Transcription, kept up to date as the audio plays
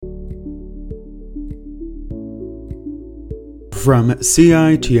From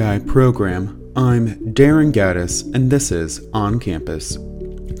CITI Program, I'm Darren Gaddis, and this is On Campus.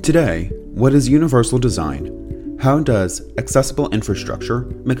 Today, what is universal design? How does accessible infrastructure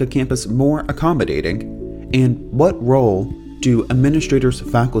make a campus more accommodating? And what role do administrators,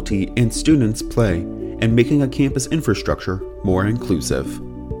 faculty, and students play in making a campus infrastructure more inclusive?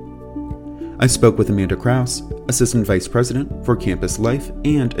 I spoke with Amanda Kraus, Assistant Vice President for Campus Life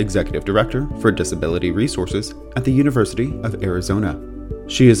and Executive Director for Disability Resources at the University of Arizona.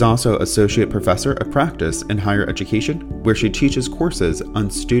 She is also Associate Professor of Practice in Higher Education, where she teaches courses on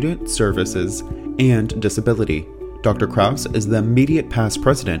student services and disability. Dr. Kraus is the immediate past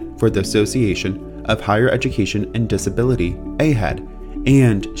president for the Association of Higher Education and Disability, AHED,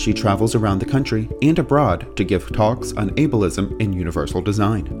 and she travels around the country and abroad to give talks on ableism and universal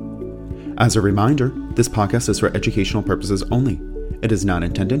design. As a reminder, this podcast is for educational purposes only. It is not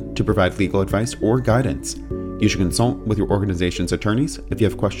intended to provide legal advice or guidance. You should consult with your organization's attorneys if you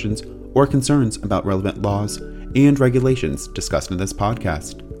have questions or concerns about relevant laws and regulations discussed in this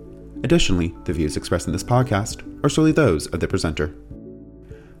podcast. Additionally, the views expressed in this podcast are solely those of the presenter.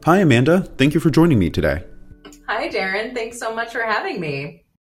 Hi, Amanda. Thank you for joining me today. Hi, Darren. Thanks so much for having me.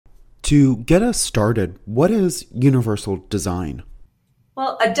 To get us started, what is universal design?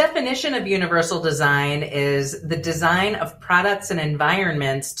 Well, a definition of universal design is the design of products and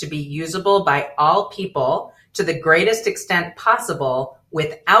environments to be usable by all people to the greatest extent possible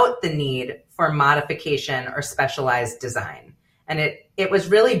without the need for modification or specialized design. And it was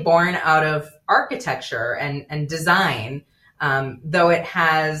really born out of architecture and design, though it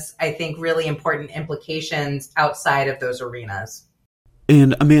has, I think, really important implications outside of those arenas.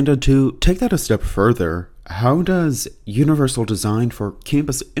 And Amanda, to take that a step further, how does universal design for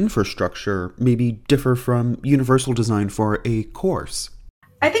campus infrastructure maybe differ from universal design for a course?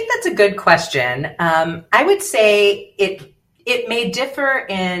 I think that's a good question. I would say it may differ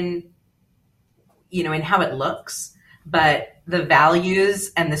in how it looks, but the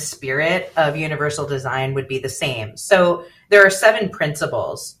values and the spirit of universal design would be the same. So there are 7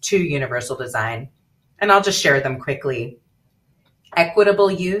 principles to universal design, and I'll just share them quickly. Equitable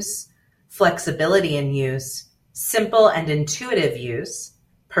use, flexibility in use, simple and intuitive use,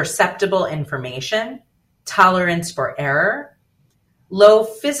 perceptible information, tolerance for error, low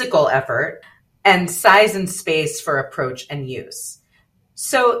physical effort, and size and space for approach and use.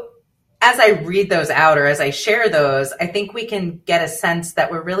 So as I read those out or as I share those, I think we can get a sense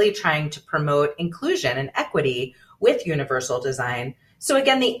that we're really trying to promote inclusion and equity with universal design. So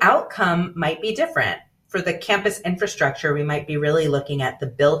again, the outcome might be different. For the campus infrastructure, we might be really looking at the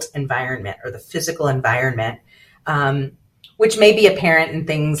built environment or the physical environment, which may be apparent in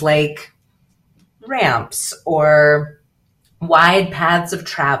things like ramps or wide paths of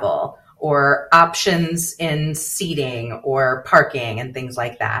travel or options in seating or parking and things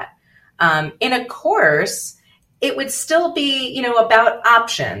like that. In a course, it would still be, about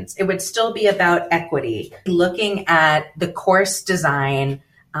options. It would still be about equity, looking at the course design,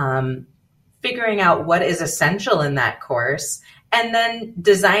 figuring out what is essential in that course, and then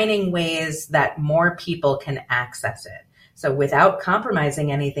designing ways that more people can access it. So without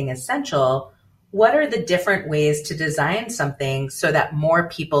compromising anything essential, what are the different ways to design something so that more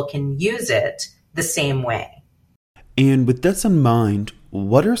people can use it the same way? And with this in mind,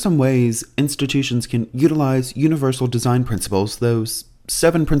 what are some ways institutions can utilize universal design principles, those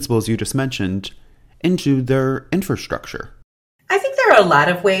 7 principles you just mentioned, into their infrastructure? I think there are a lot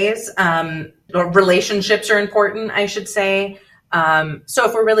of ways. Relationships are important, I should say. So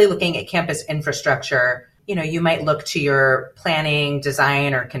if we're really looking at campus infrastructure, you might look to your planning,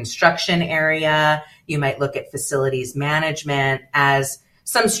 design, or construction area. You might look at facilities management as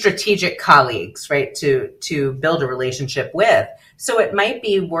some strategic colleagues, right, to build a relationship with. So it might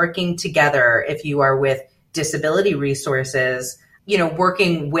be working together if you are with disability resources,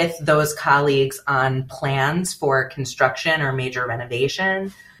 working with those colleagues on plans for construction or major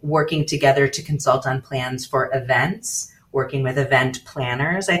renovation, working together to consult on plans for events, working with event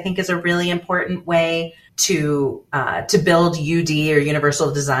planners, I think is a really important way to build UD or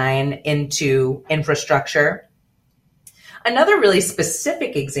universal design into infrastructure. Another really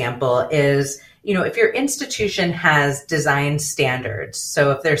specific example is, if your institution has design standards,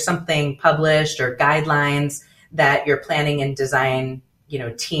 so if there's something published or guidelines that your planning and design,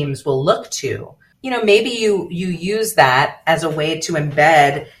 teams will look to, maybe you use that as a way to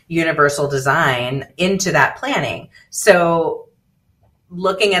embed universal design into that planning. So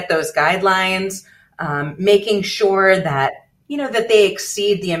looking at those guidelines, making sure that, that they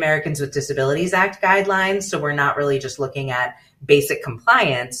exceed the Americans with Disabilities Act guidelines. So we're not really just looking at basic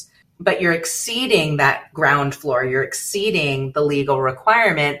compliance, but you're exceeding that ground floor. You're exceeding the legal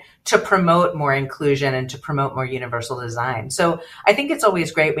requirement to promote more inclusion and to promote more universal design. So I think it's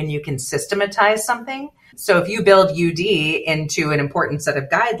always great when you can systematize something. So if you build UD into an important set of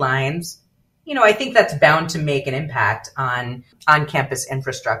guidelines, I think that's bound to make an impact on campus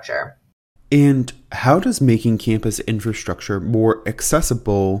infrastructure. And how does making campus infrastructure more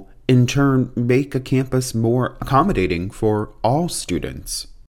accessible in turn make a campus more accommodating for all students?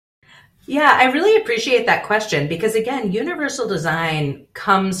 Yeah, I really appreciate that question because, again, universal design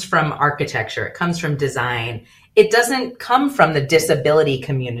comes from architecture. It comes from design. It doesn't come from the disability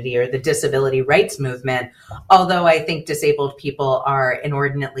community or the disability rights movement, although I think disabled people are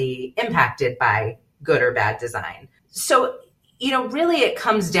inordinately impacted by good or bad design. So, really it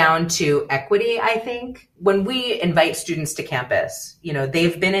comes down to equity, I think. When we invite students to campus,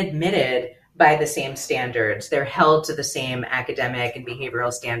 they've been admitted by the same standards. They're held to the same academic and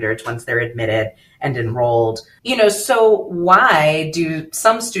behavioral standards once they're admitted and enrolled. So why do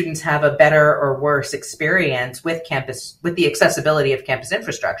some students have a better or worse experience with the accessibility of campus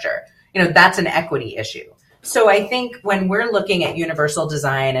infrastructure? That's an equity issue. So I think when we're looking at universal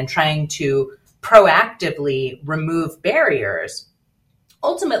design and trying to proactively remove barriers,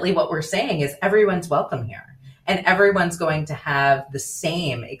 ultimately what we're saying is everyone's welcome here. And everyone's going to have the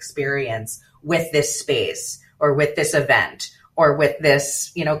same experience with this space or with this event or with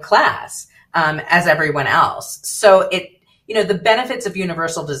this, class as everyone else. So the benefits of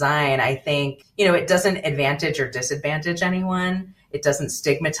universal design, I think, it doesn't advantage or disadvantage anyone. It doesn't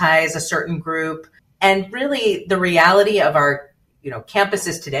stigmatize a certain group. And really the reality of our,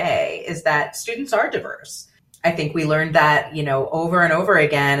 campuses today is that students are diverse. I think we learned that, over and over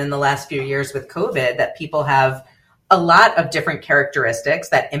again in the last few years with COVID, that people have a lot of different characteristics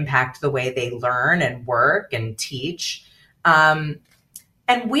that impact the way they learn and work and teach. And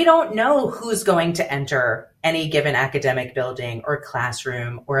we don't know who's going to enter any given academic building or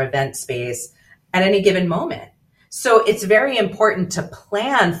classroom or event space at any given moment. So it's very important to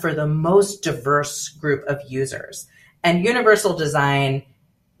plan for the most diverse group of users. And universal design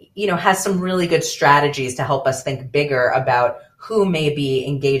has some really good strategies to help us think bigger about who may be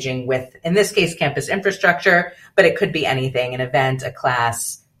engaging with, in this case, campus infrastructure, but it could be anything, an event, a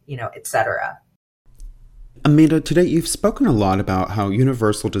class, et cetera. Amanda, today you've spoken a lot about how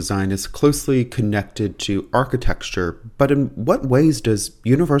universal design is closely connected to architecture, but in what ways does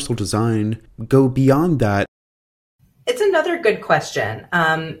universal design go beyond that? It's another good question.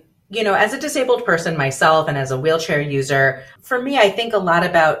 As a disabled person myself and as a wheelchair user, for me, I think a lot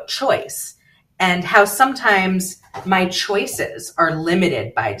about choice and how sometimes my choices are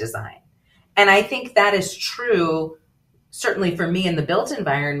limited by design. And I think that is true, certainly for me in the built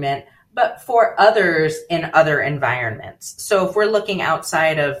environment, but for others in other environments. So if we're looking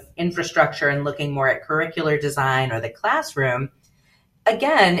outside of infrastructure and looking more at curricular design or the classroom,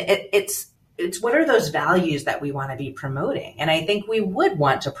 again, it's what are those values that we want to be promoting? And I think we would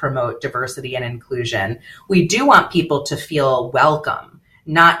want to promote diversity and inclusion. We do want people to feel welcome,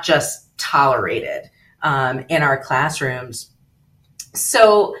 not just tolerated in our classrooms.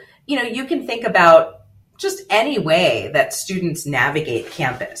 So, you can think about just any way that students navigate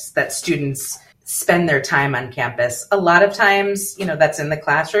campus, that students spend their time on campus. A lot of times, that's in the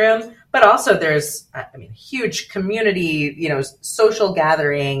classroom, but also there's, huge community, social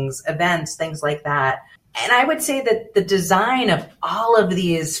gatherings, events, things like that. And I would say that the design of all of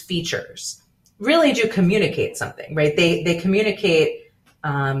these features really do communicate something, right? They communicate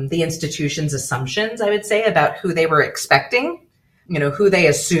the institution's assumptions, I would say, about who they were expecting, who they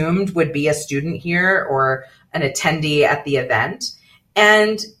assumed would be a student here or an attendee at the event.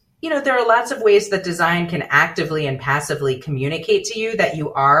 And there are lots of ways that design can actively and passively communicate to you that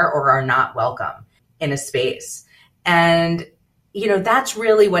you are or are not welcome in a space. And, that's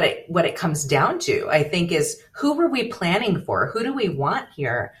really what it comes down to, I think, is who were we planning for? Who do we want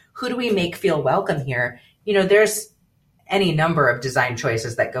here? Who do we make feel welcome here? There's any number of design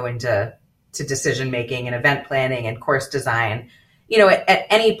choices that go into decision-making and event planning and course design. At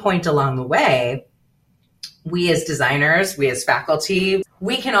any point along the way, we as designers, we as faculty,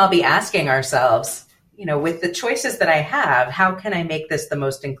 we can all be asking ourselves, with the choices that I have, how can I make this the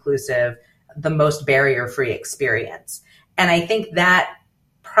most inclusive, the most barrier-free experience? And I think that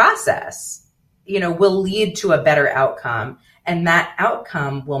process, will lead to a better outcome, and that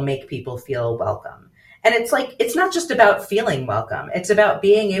outcome will make people feel welcome. And it's not just about feeling welcome. It's about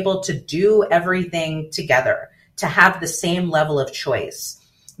being able to do everything together, to have the same level of choice,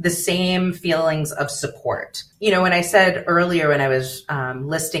 the same feelings of support. When I said earlier when I was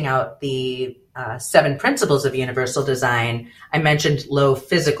listing out the 7 principles of universal design, I mentioned low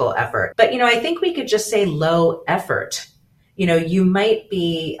physical effort. But, I think we could just say low effort. You might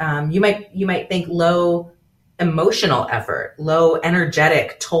be, you might think low emotional effort, low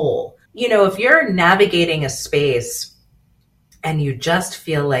energetic toll. If you're navigating a space and you just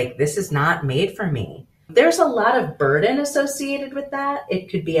feel like this is not made for me, there's a lot of burden associated with that. It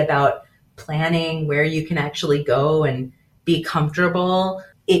could be about planning where you can actually go and be comfortable.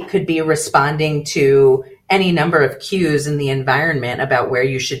 It could be responding to any number of cues in the environment about where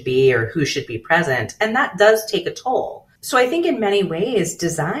you should be or who should be present. And that does take a toll. So I think in many ways,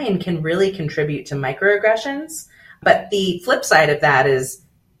 design can really contribute to microaggressions. But the flip side of that is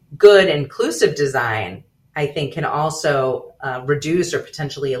good inclusive design, I think, can also reduce or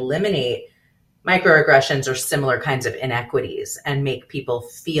potentially eliminate microaggressions or similar kinds of inequities and make people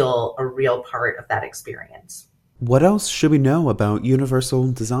feel a real part of that experience. What else should we know about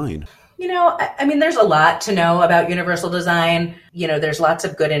universal design? There's a lot to know about universal design. There's lots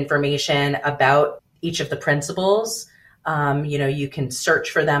of good information about each of the principles. You can search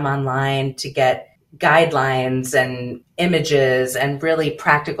for them online to get guidelines and images and really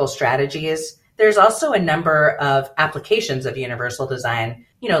practical strategies. There's also a number of applications of universal design.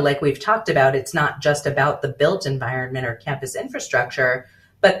 Like we've talked about, it's not just about the built environment or campus infrastructure,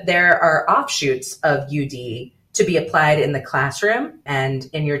 but there are offshoots of UD to be applied in the classroom and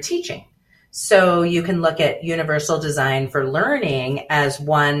in your teaching. So you can look at universal design for learning as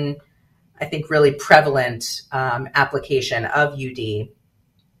one, I think, really prevalent application of UD.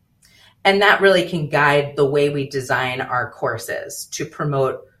 And that really can guide the way we design our courses to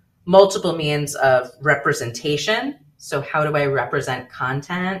promote multiple means of representation. So how do I represent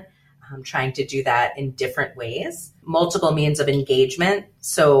content? I'm trying to do that in different ways. Multiple means of engagement.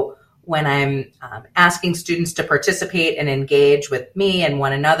 So when I'm asking students to participate and engage with me and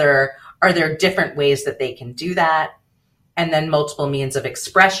one another, are there different ways that they can do that? And then multiple means of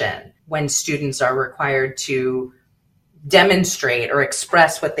expression. When students are required to demonstrate or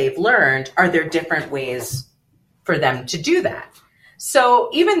express what they've learned, are there different ways for them to do that? So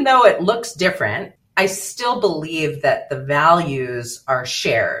even though it looks different, I still believe that the values are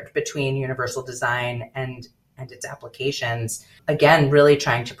shared between universal design and its applications. Again, really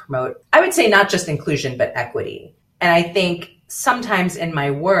trying to promote, I would say, not just inclusion, but equity. And I think sometimes in my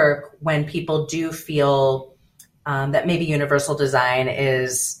work, when people do feel that maybe universal design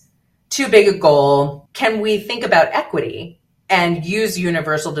is too big a goal, can we think about equity and use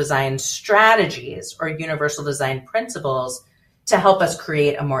universal design strategies or universal design principles to help us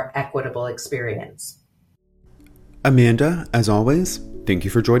create a more equitable experience? Amanda, as always, thank you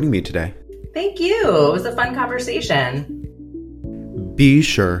for joining me today. Thank you. It was a fun conversation. Be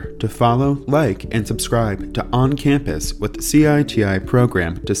sure to follow, like, and subscribe to On Campus with the CITI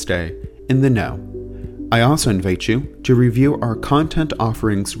program to stay in the know. I also invite you to review our content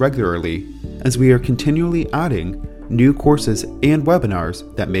offerings regularly, as we are continually adding new courses and webinars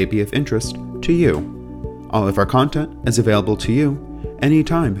that may be of interest to you. All of our content is available to you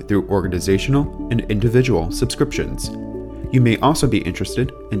anytime through organizational and individual subscriptions. You may also be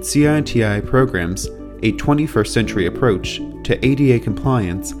interested in CITI programs, a 21st century approach to ADA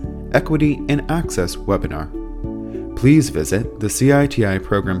compliance, equity, and access webinar. Please visit the CITI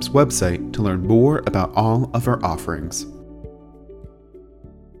program's website to learn more about all of our offerings.